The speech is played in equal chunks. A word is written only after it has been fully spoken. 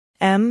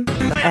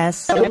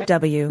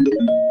MSW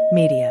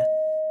Media.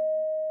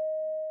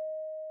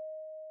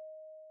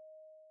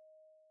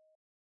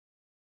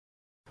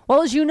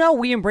 Well, as you know,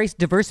 we embrace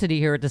diversity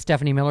here at the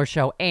Stephanie Miller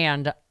Show,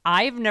 and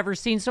I've never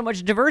seen so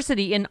much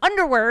diversity in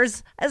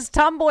underwears as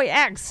Tomboy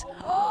X.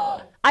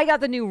 I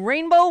got the new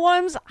rainbow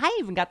ones. I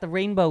even got the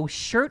rainbow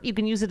shirt. You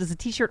can use it as a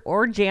t-shirt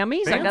or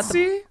jammies. Fancy? I got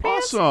the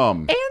pants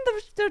Awesome. and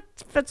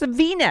it's a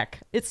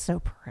V-neck. It's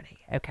so pretty.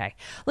 Okay.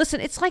 Listen,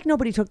 it's like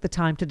nobody took the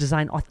time to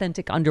design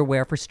authentic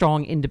underwear for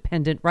strong,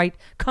 independent, right?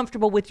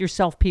 Comfortable with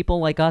yourself people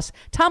like us.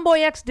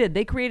 Tomboy X did.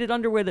 They created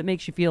underwear that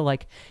makes you feel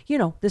like, you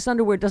know, this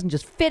underwear doesn't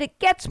just fit, it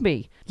gets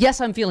me.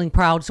 Yes, I'm feeling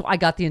proud, so I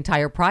got the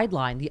entire Pride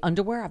line. The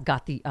underwear, I've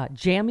got the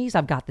jammies,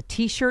 I've got the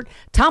t-shirt.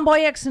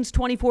 Tomboy X since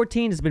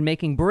 2014 has been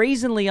making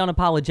brazenly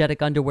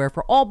unapologetic underwear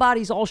for all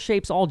bodies, all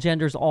shapes, all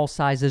genders, all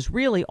sizes.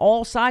 Really,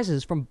 all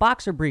sizes, from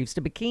boxer briefs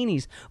to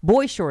bikinis,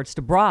 boy shorts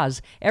to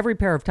bras. Every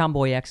pair of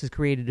Tomboy X is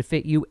created to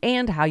fit you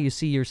and how you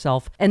see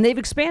yourself. And they've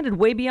expanded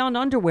way beyond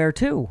underwear,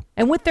 too.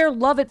 And with their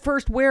love at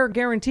first wear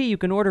guarantee, you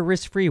can order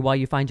risk-free while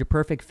you find your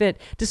perfect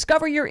fit.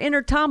 Discover your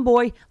inner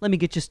tomboy. Let me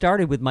get you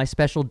started with my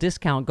special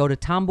discount. Go to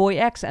Tomboy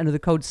X, enter the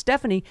code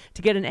Stephanie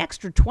to get an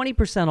extra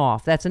 20%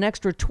 off. That's an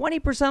extra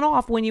 20%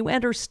 off when you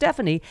enter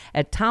Stephanie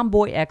at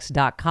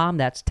tomboyx.com.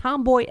 That's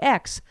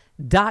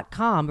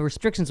tomboyx.com.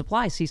 Restrictions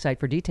apply. See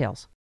site for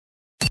details.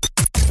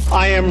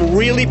 I am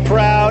really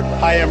proud.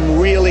 I am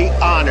really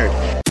honored.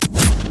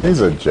 He's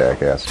a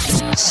jackass.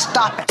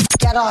 Stop it.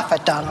 Get off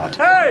it, Donald.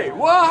 Hey,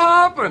 what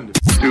happened?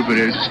 Stupid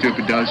is,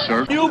 stupid does,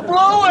 sir. You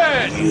blew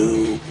it!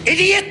 You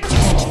idiot!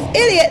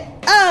 Idiot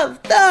of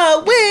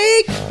the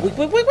week.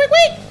 Week.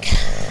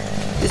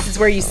 This is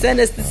where you send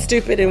us the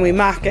stupid and we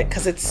mock it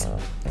because it's,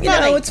 you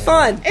know, it's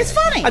fun. It's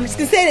funny. I'm just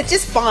going to say it, it's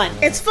just fun.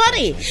 It's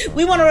funny.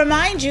 We want to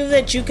remind you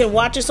that you can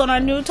watch us on our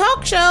new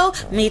talk show,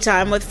 Me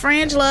Time with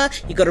Frangela.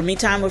 You go to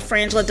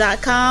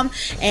metimewithfrangela.com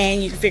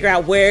and you can figure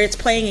out where it's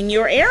playing in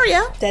your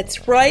area.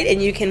 That's right.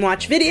 And you can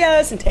watch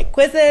videos and take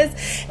quizzes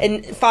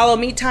and follow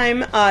Me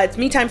Time. It's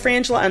Me Time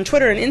Frangela on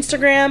Twitter and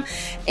Instagram.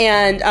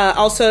 And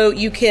also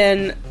you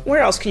can,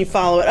 where else can you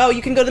follow it? Oh,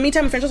 you can go to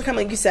metimewithfrangela.com,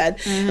 like you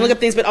said, and look up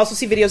things, but also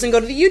see videos and go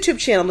to the YouTube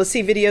channel to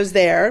see videos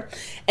there.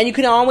 And you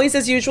can always,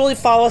 as usual,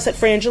 follow us at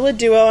Frangela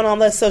Duo on all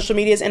the social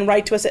medias and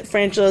write to us at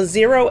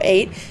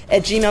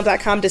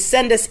frangela08@gmail.com to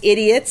send us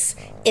idiots,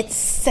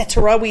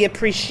 etc. We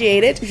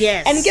appreciate it.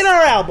 Yes. And get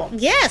our album.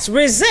 Yes,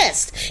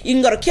 Resist. You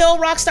can go to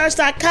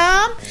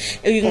killrockstars.com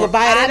or you can go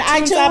buy it at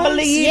iTunes. I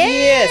believe.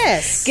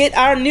 Yes. Get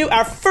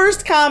our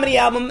first comedy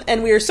album,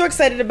 and we are so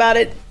excited about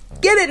it.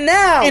 Get it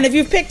now. And if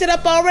you've picked it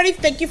up already,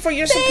 thank you for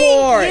your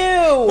support.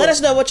 Thank you. Let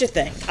us know what you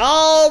think.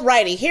 All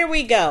righty, here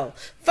we go.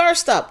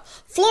 First up,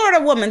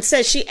 Florida woman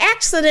says she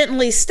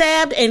accidentally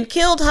stabbed and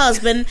killed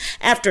husband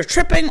after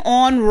tripping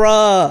on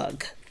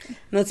rug.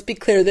 Let's be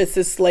clear, this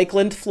is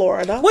Lakeland,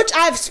 Florida. Which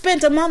I've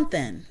spent a month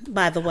in,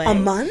 by the way. A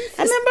month?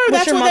 I remember. Was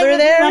That's your where mother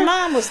there? My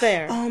mom was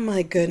there. Oh,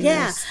 my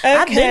goodness.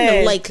 Yeah. Okay. I've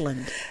been to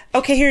Lakeland.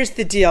 Okay, here's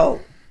the deal.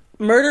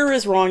 Murder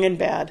is wrong and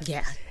bad.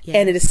 Yeah.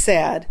 And it is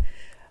sad.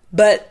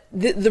 But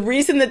the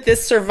reason that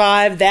this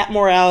survived that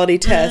morality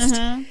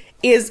test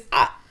is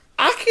I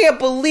can't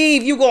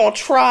believe you gonna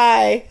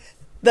try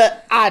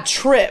that I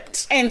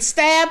tripped and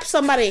stabbed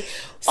somebody.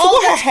 So oh,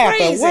 what that's happened?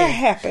 crazy. What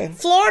happened?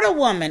 Florida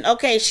woman.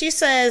 Okay, she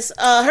says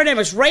her name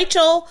is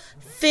Rachel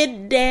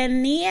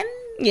Fidanian.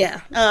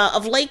 Yeah.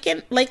 Of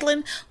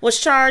Lakeland was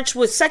charged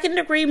with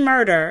second-degree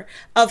murder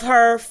of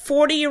her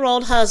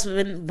 40-year-old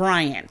husband,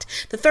 Bryant.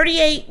 The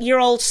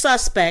 38-year-old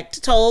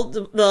suspect told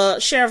the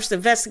sheriff's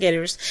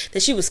investigators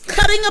that she was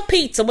cutting a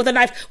pizza with a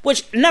knife,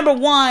 which, number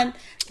one,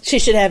 she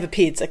should have a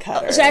pizza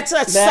cutter. That's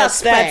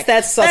suspect.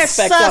 That's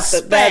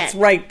suspect. That's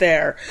right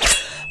there.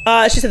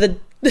 She said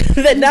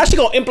that now she's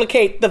gonna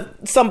implicate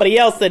somebody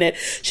else in it.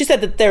 She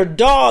said that their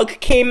dog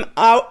came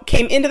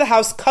into the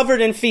house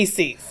covered in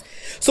feces.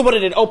 So what,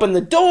 did it open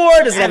the door?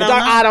 Does it have a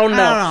dog? I don't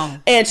know.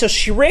 And so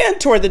she ran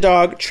toward the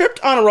dog,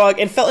 tripped on a rug,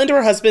 and fell into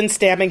her husband,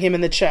 stabbing him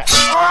in the chest.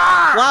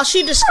 While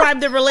she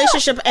described the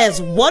relationship as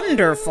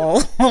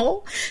wonderful,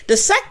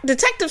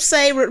 detectives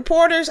say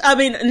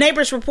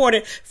neighbors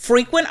reported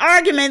frequent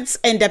arguments,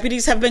 and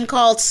deputies have been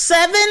called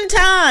 7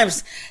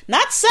 times,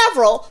 not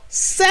several,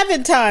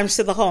 7 times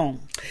to the home.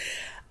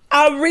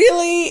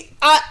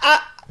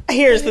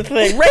 Here's the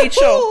thing,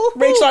 Rachel,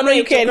 I know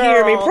you can't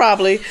hear me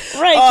probably.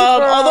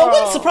 Although it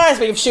wouldn't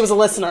surprise me if she was a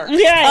listener.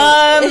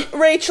 Yeah.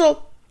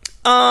 Rachel,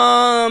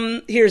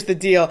 here's the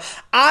deal.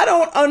 I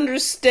don't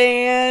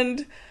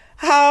understand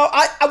how.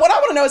 What I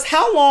want to know is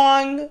how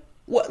long.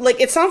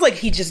 It sounds like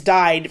he just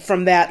died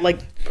from that.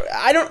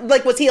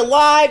 Was he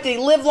alive? Did he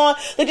live long?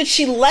 Did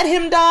she let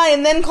him die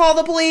and then call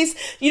the police?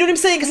 You know what I'm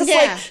saying? Because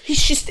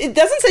it's it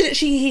doesn't say that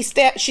she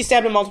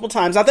stabbed him multiple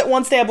times. Not that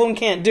one stab wound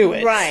can't do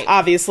it, right?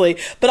 Obviously,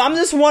 but I'm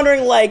just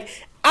wondering.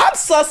 I'm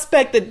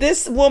suspect that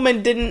this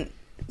woman didn't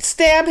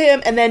stab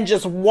him and then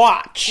just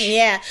watch.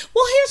 Yeah.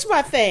 Well, here's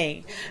my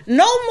thing.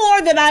 No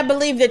more than I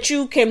believe that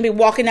you can be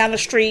walking down the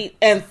street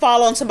and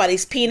fall on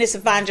somebody's penis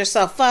and find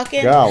yourself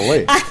fucking.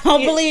 Golly. I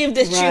don't believe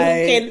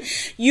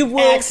that you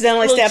will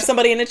accidentally stab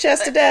somebody in the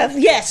chest to death.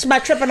 Yes, by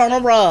tripping on a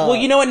rug. Well,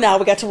 you know what? Now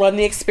we got to run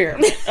the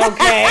experiment.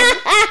 Okay.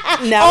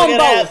 Now On we're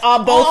gonna both.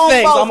 on both On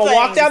things. both I'm gonna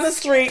walk things. down the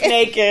street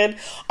naked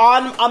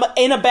I'm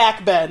in a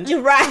back bend.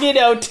 You're right.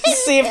 To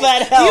see if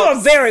that helps. You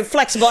are very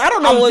flexible. I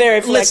don't know I'm what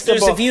very listeners,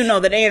 flexible. if you know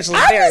that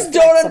Angela's I very just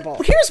don't. flexible.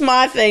 Here's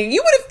my thing.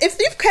 You would have, if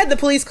you've had the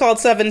police called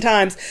 7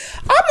 times.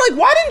 I'm like,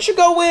 why didn't you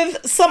go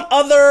with some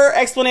other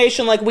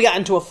explanation? Like, we got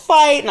into a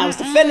fight and I was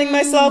defending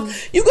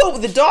myself. You go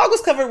with the dog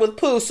was covered with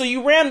poo, so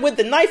you ran with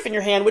the knife in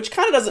your hand, which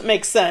kind of doesn't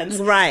make sense,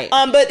 Right.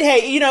 But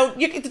hey,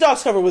 the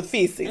dog's covered with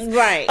feces,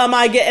 Right.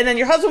 And then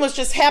your husband was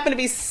just happened to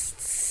be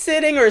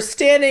sitting or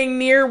standing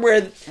near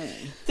where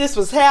this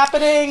was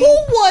happening. Who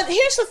would?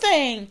 Here's the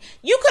thing.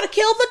 You could have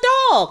killed the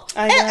dog.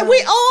 I know. And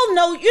we all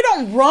know you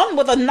don't run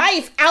with a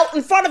knife out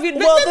in front of you.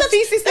 Well, the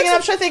feces thing, and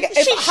I'm trying to think,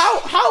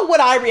 how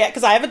would I react?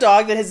 Because I have a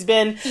dog that has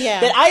been,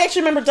 that I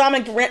actually remember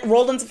Dominic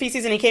rolled into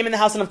feces and he came in the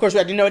house, and of course we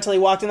didn't know it till he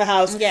walked in the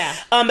house. Yeah.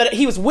 But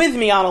he was with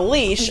me on a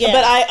leash. Yeah.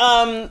 But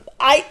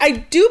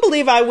I do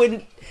believe I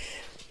would.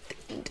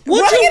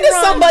 Would running you into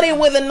run? somebody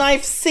with a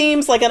knife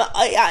seems like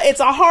it's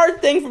a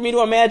hard thing for me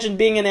to imagine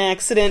being an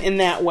accident in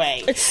that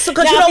way. Because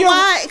you know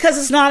why? Because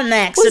it's not an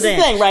accident. What's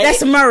the thing, right?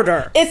 That's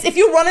murder. It's if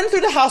you're running through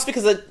the house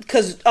because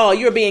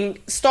you're being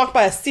stalked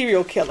by a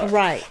serial killer,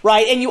 Right.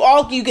 and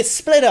you get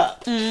split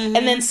up, and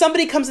then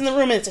somebody comes in the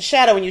room and it's a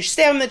shadow, and you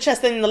stab him in the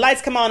chest, and the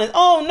lights come on, and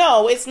oh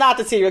no, it's not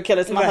the serial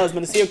killer, it's my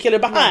husband, the serial killer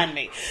behind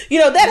me.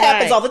 That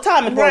happens all the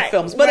time in horror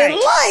films, but in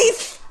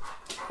life.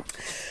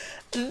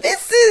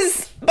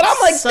 But I'm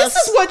like, this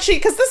is what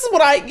because this is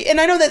what and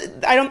I know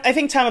that I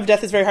think time of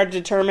death is very hard to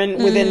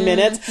determine within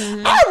minutes.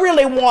 I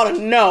really want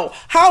to know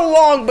how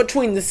long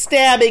between the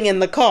stabbing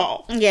and the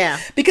call. Yeah.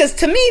 Because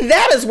to me,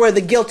 that is where the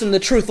guilt and the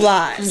truth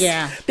lies.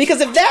 Yeah. Because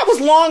if that was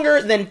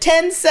longer than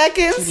 10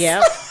 seconds.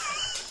 Yeah.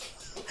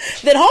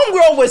 Then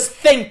homegirl was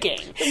thinking.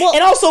 Well,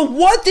 and also,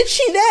 what did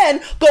she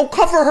then go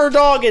cover her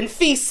dog in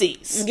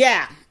feces?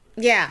 Yeah.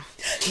 Yeah.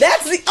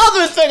 That's the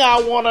other thing I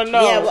want to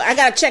know. Yeah, well, I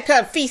gotta check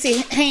her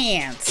feces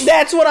hands.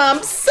 That's what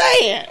I'm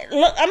saying.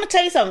 Look, I'm gonna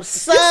tell you something.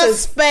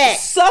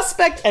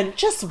 Suspect and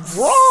just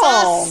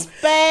wrong.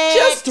 Suspect.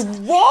 Just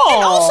wrong.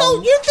 And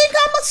also, you think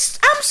I'm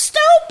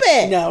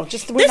stupid? No,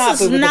 we're not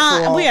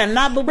boo-boo. We are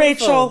not boo-boo.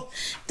 Rachel,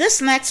 this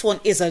next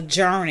one is a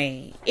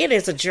journey. It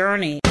is a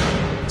journey.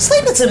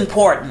 Sleep is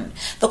important.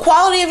 The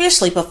quality of your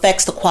sleep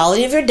affects the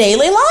quality of your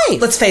daily life.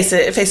 let's face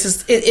it.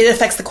 It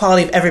affects the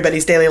quality of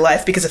everybody's daily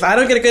life. Because if I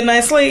don't get a good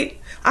night's sleep,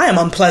 I am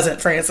unpleasant,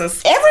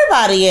 Francis.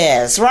 Everybody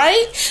is,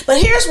 right? But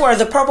here's where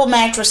the Purple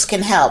mattress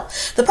can help.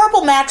 The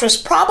Purple mattress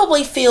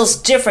probably feels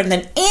different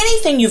than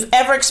anything you've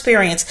ever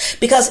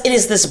experienced because it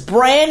is this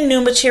brand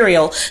new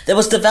material that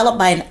was developed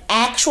by an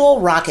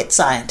actual rocket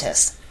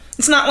scientist.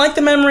 It's not like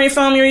the memory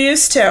foam you're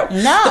used to.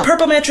 No. The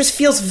Purple mattress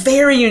feels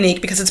very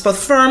unique because it's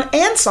both firm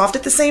and soft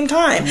at the same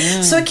time.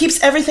 So it keeps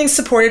everything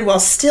supported while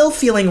still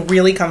feeling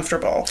really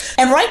comfortable.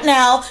 And right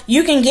now,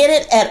 you can get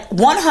it at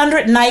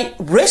 100-night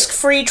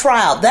risk-free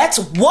trial. That's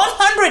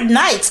 100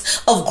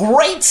 nights of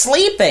great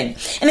sleeping.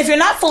 And if you're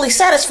not fully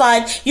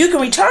satisfied, you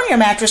can return your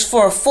mattress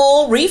for a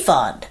full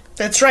refund.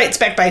 That's right. It's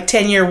backed by a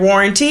 10-year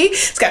warranty.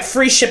 It's got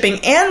free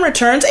shipping and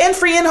returns and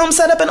free in-home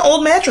setup and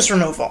old mattress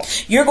removal.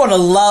 You're going to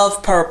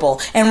love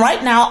Purple. And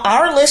right now,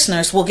 our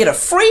listeners will get a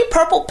free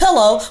Purple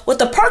pillow with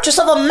the purchase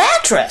of a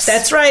mattress.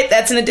 That's right.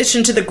 That's in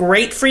addition to the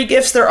great free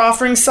gifts they're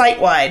offering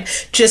site-wide.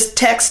 Just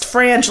text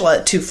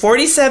Frangela to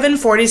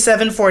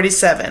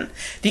 474747.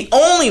 The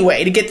only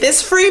way to get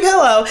this free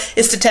pillow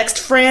is to text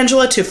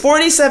Frangela to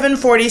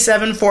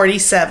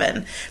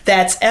 474747.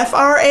 That's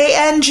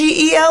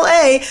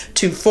FRANGELA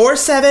to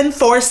 474747.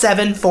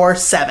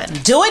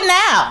 Do it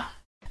now.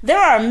 There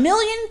are a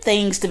million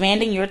things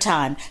demanding your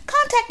time.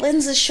 Contact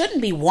lenses shouldn't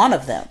be one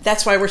of them.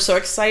 That's why we're so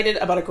excited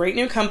about a great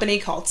new company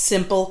called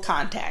Simple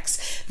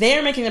Contacts. They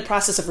are making the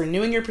process of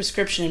renewing your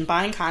prescription and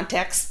buying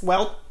contacts,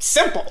 well,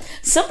 simple.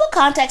 Simple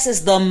Contacts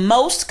is the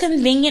most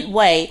convenient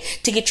way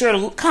to get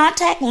your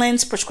contact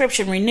lens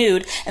prescription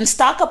renewed and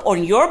stock up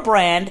on your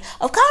brand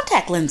of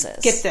contact lenses.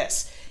 Get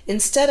this.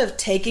 Instead of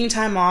taking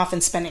time off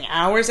and spending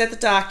hours at the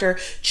doctor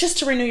just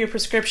to renew your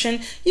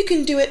prescription, you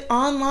can do it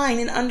online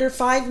in under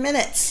 5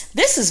 minutes.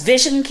 This is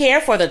vision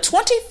care for the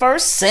 21st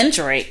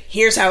century.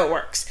 Here's how it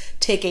works.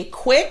 Take a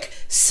quick,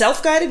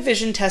 self-guided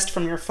vision test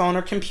from your phone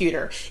or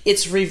computer.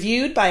 It's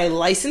reviewed by a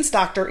licensed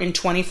doctor in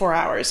 24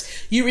 hours.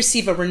 You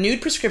receive a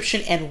renewed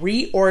prescription and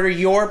reorder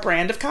your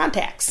brand of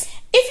contacts.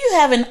 If you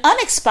have an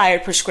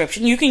unexpired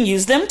prescription, you can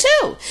use them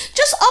too.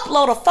 Just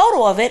upload a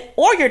photo of it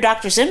or your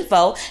doctor's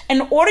info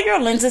and order your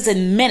lenses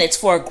in minutes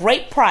for a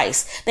great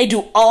price. They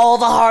do all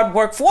the hard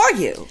work for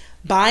you.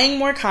 Buying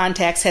more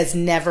contacts has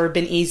never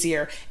been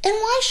easier. And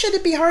why should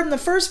it be hard in the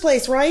first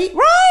place, right?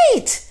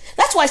 Right!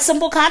 That's why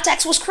Simple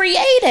Contacts was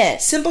created.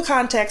 Simple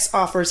Contacts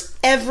offers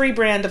every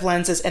brand of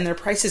lenses, and their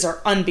prices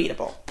are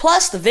unbeatable.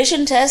 Plus, the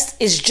vision test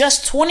is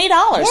just $20.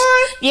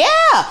 What? Yeah.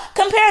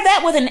 Compare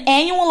that with an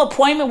annual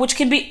appointment, which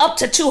can be up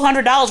to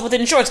 $200 with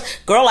insurance.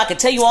 Girl, I could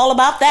tell you all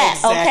about that,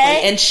 Exactly.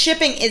 okay? And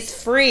shipping is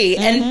free.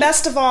 And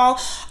best of all,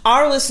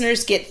 our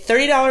listeners get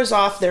 $30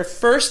 off their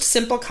first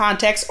Simple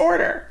Contacts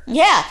order.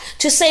 Yeah.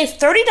 To save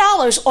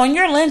 $30 on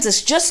your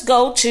lenses, just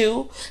go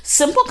to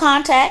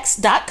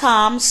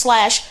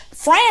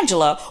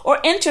simplecontacts.com/Frangela or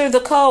enter the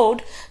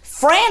code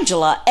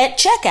Frangela at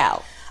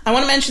checkout. I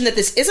want to mention that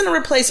this isn't a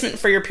replacement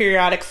for your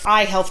periodic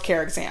eye health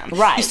care exam.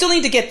 Right. You still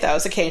need to get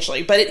those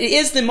occasionally, but it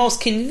is the most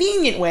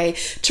convenient way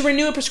to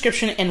renew a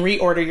prescription and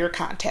reorder your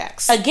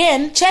contacts.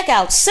 Again, check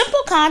out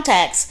Simple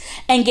Contacts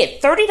and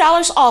get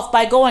 $30 off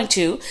by going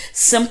to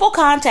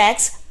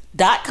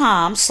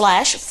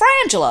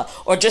simplecontacts.com/Frangela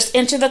or just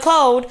enter the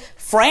code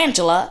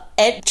Frangela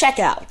at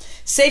checkout.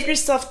 Save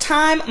yourself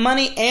time,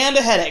 money, and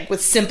a headache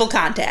with Simple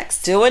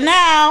Contacts. Do it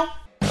now.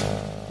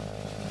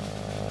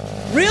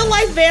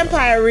 Real-life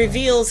vampire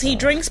reveals he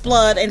drinks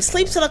blood and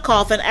sleeps in a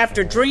coffin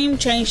after dream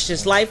changed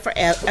his life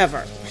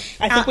forever.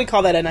 I think we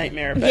call that a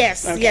nightmare. But,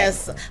 Yes, okay.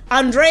 yes.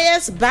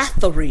 Andreas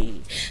Bathory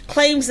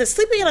claims that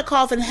sleeping in a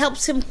coffin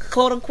helps him,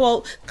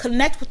 quote-unquote,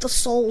 connect with the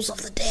souls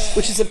of the dead.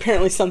 Which is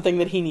apparently something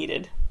that he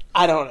needed.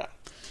 I don't know.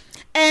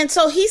 And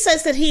so he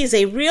says that he is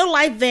a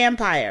real-life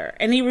vampire,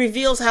 and he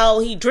reveals how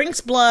he drinks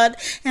blood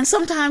and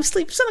sometimes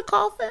sleeps in a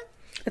coffin.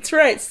 That's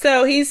right.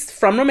 So he's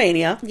from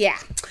Romania. Yeah.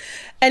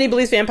 And he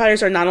believes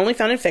vampires are not only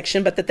found in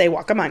fiction, but that they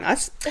walk among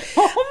us.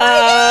 Oh my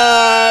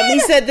God. He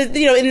said that,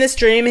 in this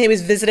dream, he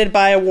was visited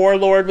by a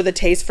warlord with a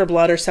taste for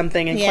blood or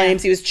something, and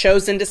claims he was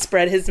chosen to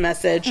spread his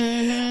message.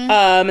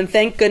 And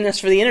thank goodness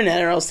for the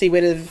internet, or else he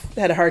would have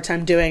had a hard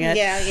time doing it.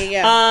 Yeah.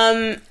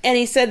 And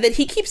he said that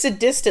he keeps a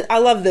distance. I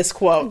love this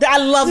quote. I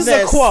love this.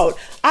 this. Is a quote.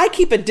 I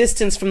keep a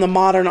distance from the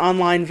modern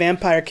online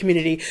vampire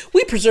community.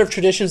 We preserve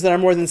traditions that are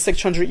more than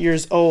 600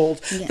 years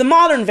old. Yeah. The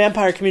modern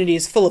vampire community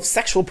is full of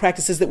sexual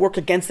practices that work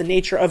against the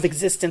nature of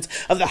existence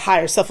of the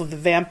higher self of the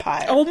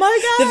vampire. Oh my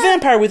God. The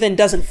vampire within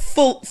doesn't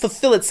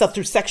fulfill itself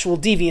through sexual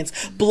deviance,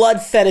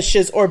 blood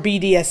fetishes, or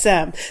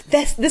BDSM.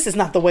 This is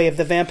not the way of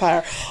the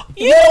vampire.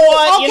 You know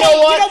what? Okay, you know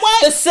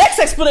what? The sex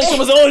explanation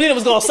was the only thing that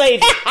was going to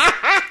save you.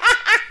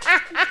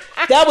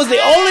 That was the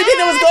only thing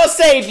that was going to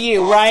save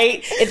you,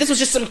 right? If this was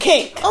just some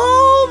kink.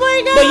 Oh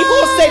my God. But you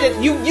going to say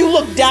that you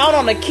look down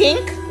on a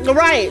kink?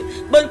 Right,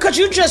 but because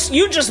you just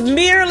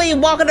merely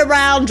walking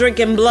around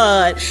drinking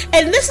blood,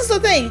 and this is the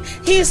thing.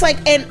 He's like,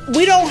 and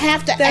we don't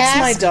have to That's ask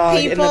my dog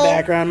people. in the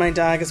background. My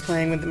dog is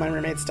playing with my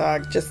roommate's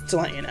dog, just to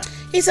let you know.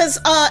 He says,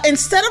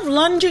 instead of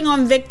lunging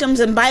on victims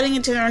and biting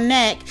into their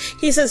neck,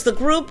 he says the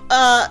group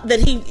that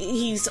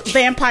he's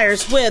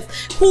vampires with,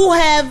 who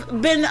have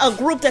been a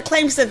group that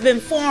claims to have been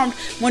formed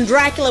when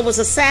Dracula was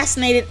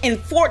assassinated in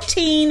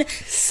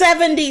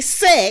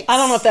 1476. I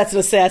don't know if that's an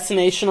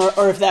assassination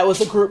or if that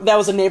was a group, that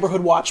was a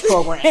neighborhood watch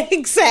program.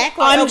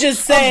 Exactly. I'm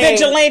just saying.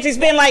 Vigilantes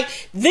being like,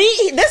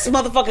 this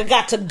motherfucker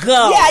got to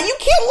go. Yeah, you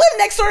can't live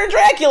next door to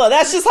Dracula.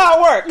 That's just how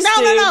it works.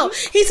 No.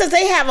 He says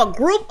they have a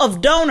group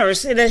of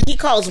donors that he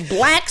calls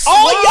Black Swans.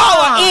 Oh,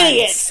 y'all are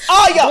idiots.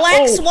 Oh, y'all.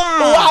 Black Swans.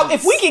 Wow,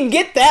 if we can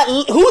get that,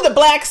 who the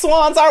Black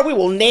Swans are, we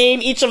will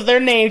name each of their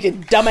names, you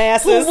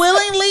dumbasses. Who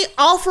willingly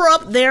offer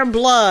up their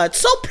blood.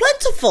 So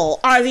plentiful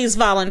are these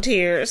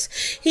volunteers.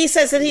 He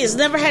says that he has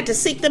never had to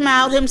seek them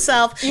out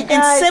himself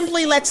and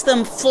simply lets them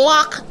and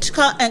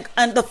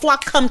the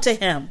flock come to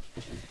him.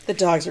 The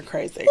dogs are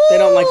crazy. They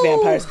don't like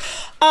vampires.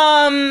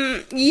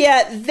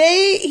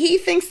 He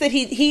thinks that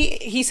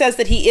he says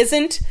that he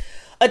isn't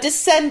a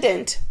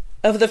descendant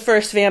of the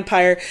first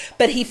vampire,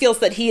 but he feels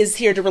that he is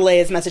here to relay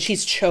his message.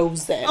 He's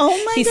chosen. Oh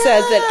my he God.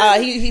 says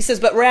that he says,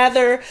 but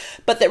rather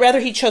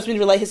he chose me to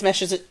relay his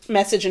message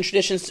and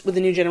traditions with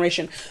the new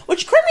generation.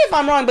 Which, correct me if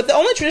I'm wrong, but the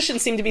only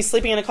traditions seem to be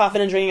sleeping in a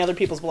coffin and drinking other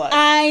people's blood.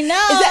 I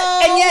know.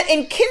 And yet,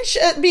 in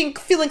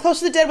feeling close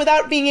to the dead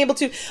without being able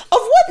to. Of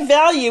what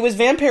value is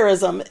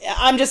vampirism?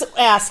 I'm just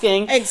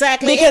asking.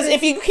 Exactly. Because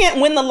if you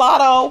can't win the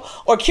lotto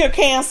or cure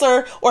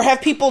cancer or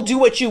have people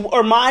do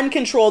or mind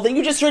control, then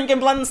you just drinking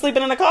blood and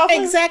sleeping in a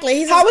coffin. Exactly.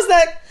 How is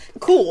that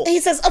cool? He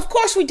says, of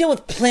course we deal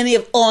with plenty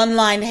of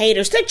online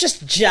haters. They're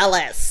just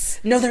jealous.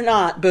 No, they're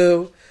not,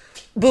 boo.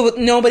 Boo,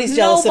 nobody's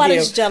jealous of you.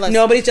 Nobody's jealous.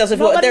 Nobody's jealous of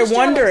you. What they're Nobody's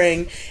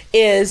wondering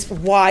is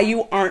why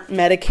you aren't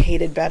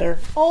medicated better.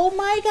 Oh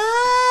my God.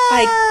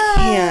 I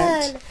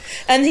can't.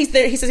 And he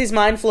says he's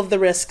mindful of the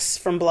risks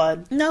from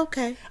blood. No,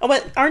 okay. Oh,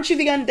 but aren't you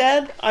the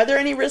undead? Are there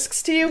any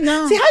risks to you?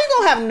 No. See, how you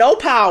gonna have no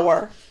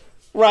power?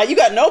 Right, you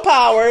got no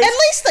powers. At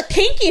least the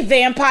kinky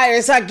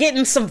vampires are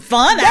getting some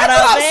fun That's out what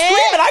of I'm it.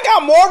 screaming. I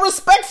got more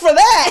respect for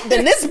that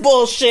than this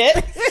bullshit.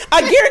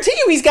 I guarantee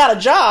you he's got a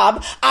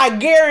job. I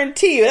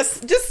guarantee you. That's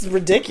just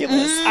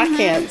ridiculous. I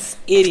can't.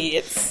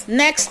 Idiots.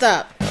 Next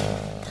up.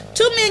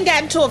 Two men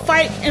got into a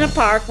fight in a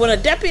park when a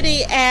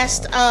deputy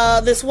asked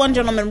this one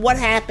gentleman what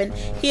happened.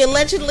 He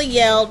allegedly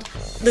yelled,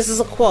 this is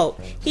a quote,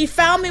 "He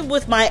found me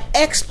with my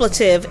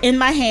expletive in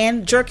my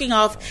hand, jerking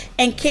off,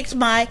 and kicked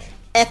my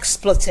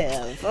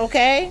expletive,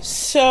 okay?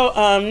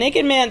 So,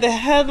 naked man,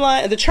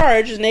 the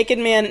charge is naked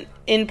man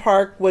in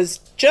park was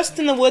just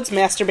in the woods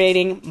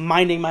masturbating,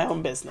 minding my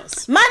own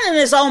business. Minding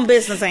his own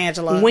business,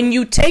 Angela. When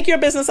you take your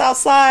business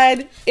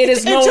outside, it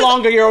is no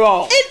longer your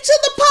own. Into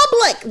the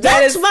public.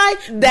 That's my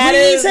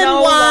reason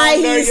why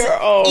he's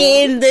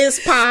in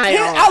this pile.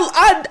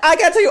 I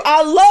gotta tell you,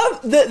 I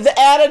love the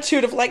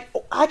attitude of like,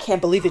 oh, I can't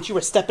believe that you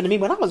were stepping to me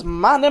when I was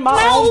minding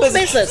my own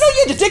business. No, you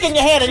had your dick in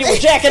your hand and you were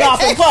jacking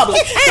off in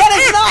public. That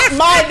is not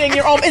minding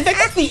your own. In fact,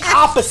 that's the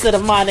opposite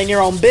of minding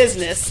your own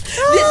business.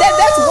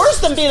 That's worse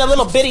than being a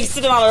little bitty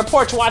sitting on a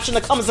porch watching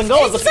the comings and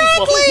goings of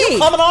people. You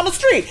coming on the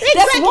street.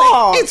 That's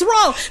wrong. It's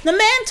wrong. The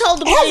man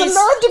told the police. Has the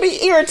nerve to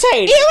be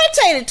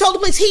irritated. Told the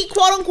police he,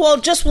 quote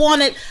unquote, just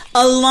wanted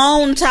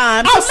alone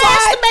time to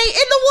masturbate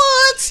in the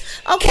woods.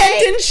 Okay.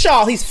 Kenton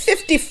Shaw, he's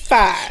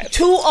 55.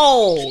 Too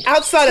old.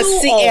 Outside of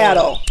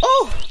Seattle. Old.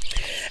 Oh.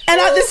 And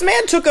this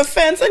man took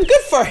offense, and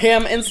good for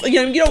him. And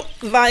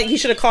he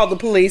should have called the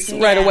police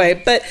right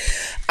away. But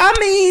I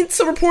mean,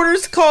 so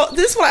reporters call.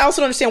 This is what I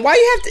also don't understand. Why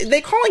you have to?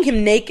 They're calling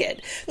him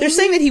naked. They're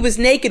saying that he was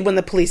naked when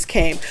the police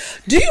came.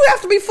 Do you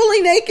have to be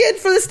fully naked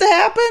for this to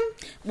happen?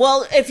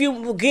 Well, he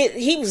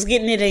was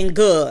getting it in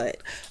good.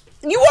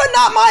 You are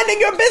not minding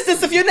your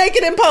business if you're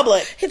naked in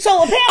public.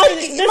 So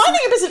apparently, minding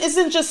your business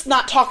isn't just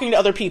not talking to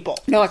other people.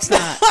 No, it's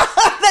not.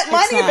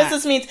 Minding your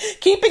business means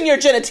keeping your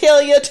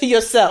genitalia to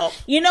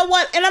yourself. You know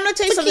what? And I'm going to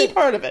tell you something. It's a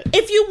key part of it.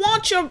 If you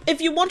want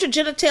your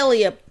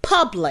genitalia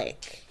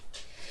public.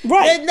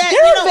 Right.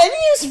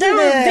 There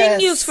are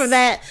venues for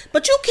that.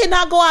 But you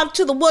cannot go out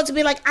to the woods and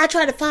be like, I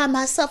try to find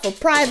myself a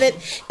private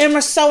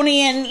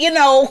Emersonian,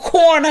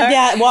 corner.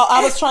 Yeah, well,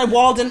 I was trying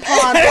Walden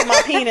Pond with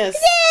my penis.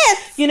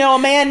 Yes. A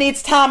man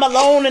needs time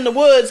alone in the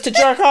woods to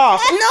jerk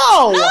off.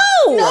 No.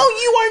 You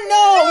are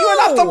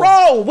not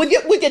Thoreau with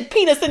your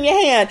penis in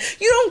your hand.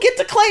 You don't get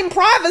to claim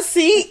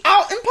privacy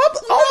out in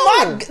public. No.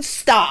 Oh my,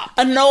 stop.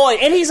 Annoyed.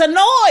 And he's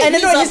annoyed. And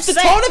he's the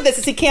tone of this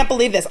is he can't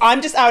believe this.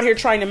 I'm just out here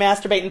trying to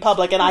masturbate in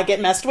public and I get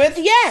messed with.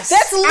 Yes.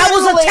 That's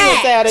literally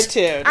his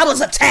attitude. I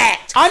was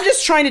attacked. I'm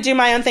just trying to do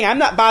my own thing. I'm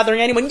not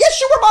bothering anyone. Yes,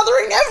 you were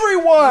bothering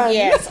everyone.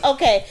 Yes.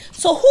 Okay.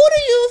 So who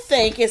do you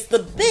think is the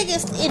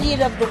biggest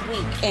idiot of the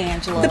week,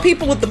 Angela? The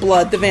people with the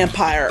blood, the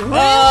vampire.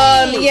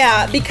 Really?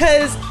 Yeah,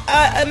 because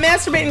a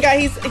masturbating guy,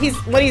 he's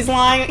when he's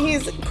lying,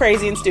 he's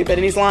crazy and stupid,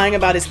 and he's lying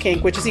about his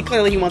kink, which is he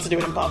wants to do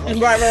it in public.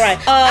 Right.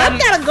 I've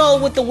got to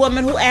go with the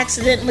woman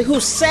who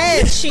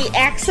said she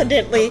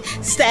accidentally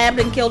stabbed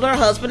and killed her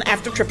husband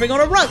after tripping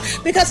on a rug.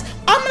 Because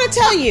I'm going to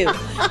tell you,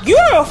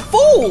 you're a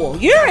fool.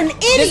 You're an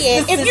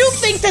idiot. If you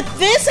think that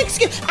this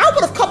excuse, I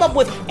would have come up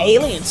with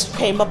aliens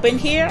came up in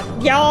here,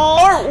 y'all.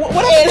 Or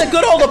what happened to the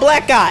good old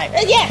black guy?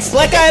 Yes.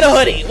 Black guy in a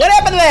hoodie. What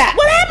happened to that?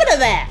 What happened to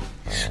that?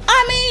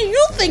 I mean,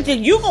 you think that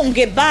you're going to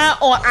get by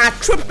or I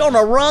tripped on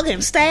a rug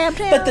and stabbed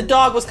him? But the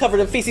dog was covered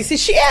in feces. See,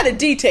 she added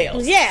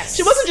details. Yes.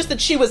 She wasn't just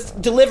that she was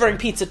delivering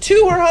pizza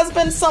to her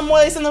husband some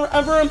ways in the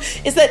room.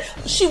 It's that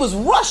she was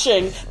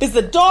rushing because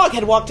the dog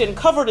had walked in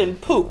covered in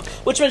poop,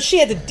 which meant she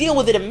had to deal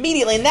with it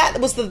immediately. And that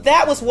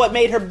was what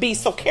made her be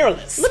so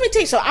careless. Let me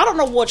tell you something. I don't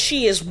know what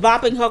she is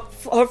mopping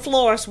her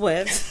floors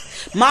with.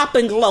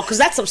 Mopping glow, because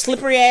that's some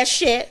slippery ass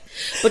shit.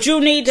 But you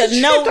need to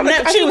know.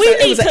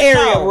 It was an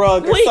area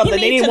rug or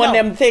something. They need one of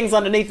them things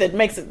underneath that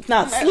makes it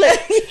not slip.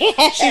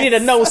 Yes. She need a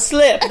no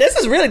slip.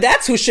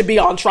 That's who should be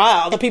on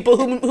trial. The people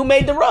who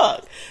made the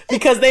rug,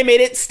 because they made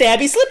it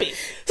stabby slippy,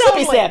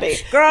 slippy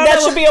stabby. Girl, that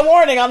should be a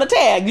warning on the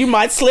tag. You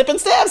might slip and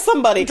stab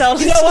somebody.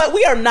 Totally. You know what?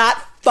 We are not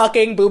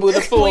fucking Boo Boo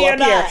the Fool we up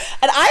here.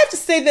 And I have to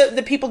say that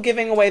the people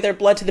giving away their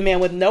blood to the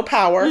man with no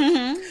power,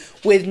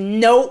 with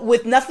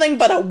nothing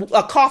but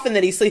a coffin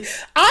that he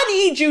sleeps. I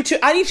need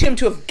him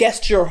to have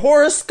guessed your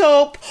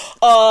horoscope,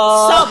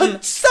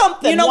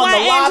 something. You know won why,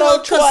 the lotto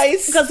Angela?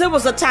 Twice. Because there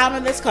was a time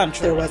in this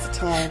country. There was a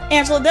time,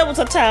 Angela. There was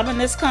a time in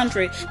this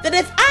country that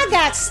if I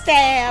got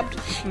stabbed,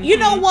 you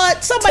know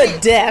what? Somebody to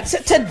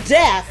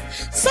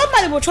death.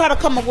 Somebody would try to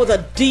come up with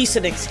a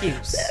decent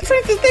excuse. For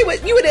instance,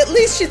 you would at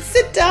least should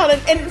sit down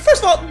and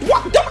first of all,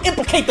 don't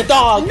implicate the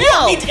dog. No. You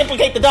don't need to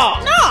implicate the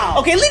dog. No.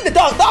 Okay, leave the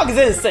dog. Dog is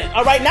innocent.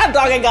 All right, now the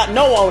dog ain't got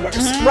no owners.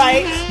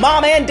 Right?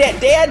 Mom and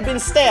dad been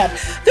stabbed.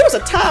 There was a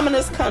time in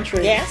this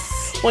country.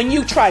 Yes. When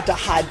you tried to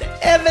hide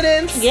the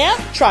evidence. Yep.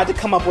 Tried to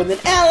come up with an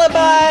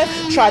alibi.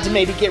 Tried to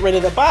maybe get rid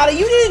of the body.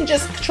 You didn't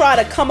just try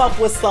to come up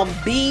with some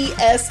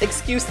BS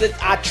excuse that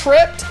I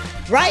tripped.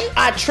 Right?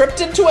 I tripped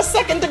into a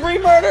second-degree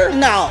murder?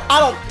 No. I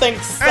don't think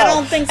so. I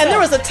don't think so. And there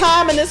was a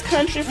time in this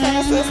country,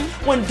 Francis,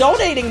 when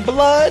donating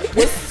blood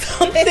was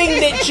something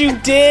that you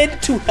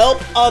did to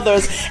help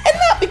others. And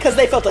not because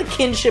they felt a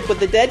kinship with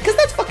the dead, because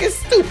that's fucking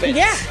stupid.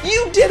 Yeah.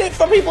 You did it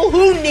for people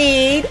who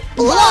need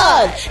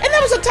blood. And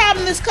there was a time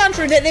in this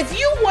country that if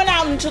you went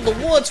out into the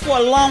woods for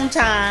a long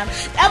time,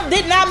 that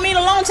did not mean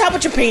a long time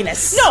with your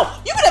penis. No,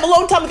 you could have a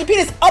long time with your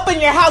penis up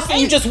in your house that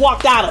you just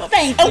walked out of.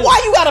 Thank and you.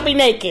 why you gotta be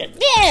naked?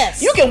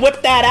 Yes. You can whip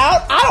that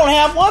out. I don't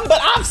have one,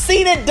 but I've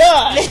seen it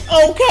done.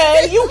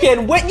 Okay? You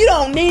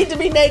don't need to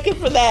be naked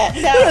for that.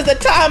 No. There was a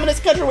time in this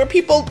country where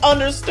people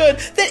understood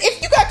that if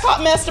you got caught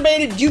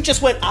masturbating, you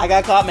just went, I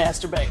got caught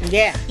masturbating.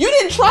 Yeah. You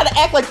didn't try to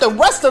act like the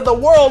rest of the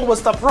world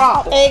was the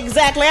problem.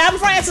 Exactly. I'm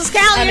Frances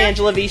Callier. I'm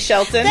Angela V.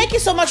 Shelton. Thank you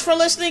so much for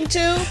listening to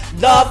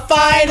The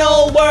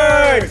Final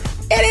Word,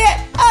 Idiot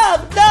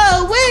of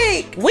the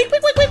Week. Week.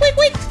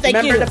 Thank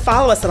Remember you. to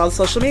follow us on all the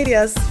social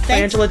medias.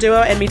 Frangela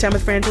Duo and Me Time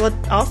with Frangela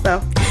also.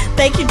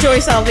 Thank you, Joy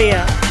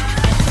Salvia.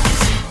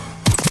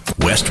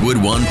 Westwood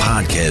One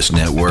Podcast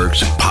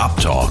Network's Pop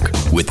Talk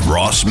with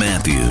Ross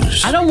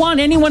Matthews. I don't want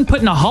anyone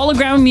putting a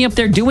hologram of me up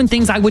there doing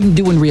things I wouldn't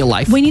do in real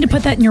life. We need to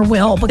put that in your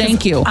will.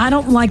 Thank you. I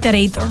don't like that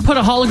either. Put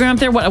a hologram up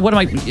there? What am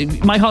I?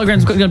 My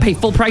hologram's going to pay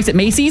full price at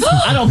Macy's?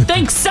 I don't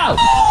think so.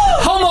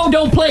 Homo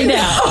don't play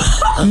now.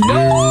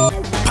 No.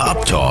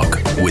 Pop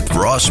Talk with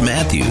Ross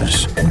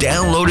Matthews.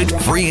 Download it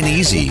free and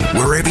easy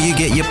wherever you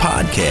get your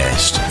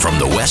podcast from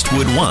the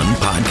Westwood One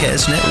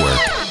Podcast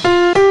Network.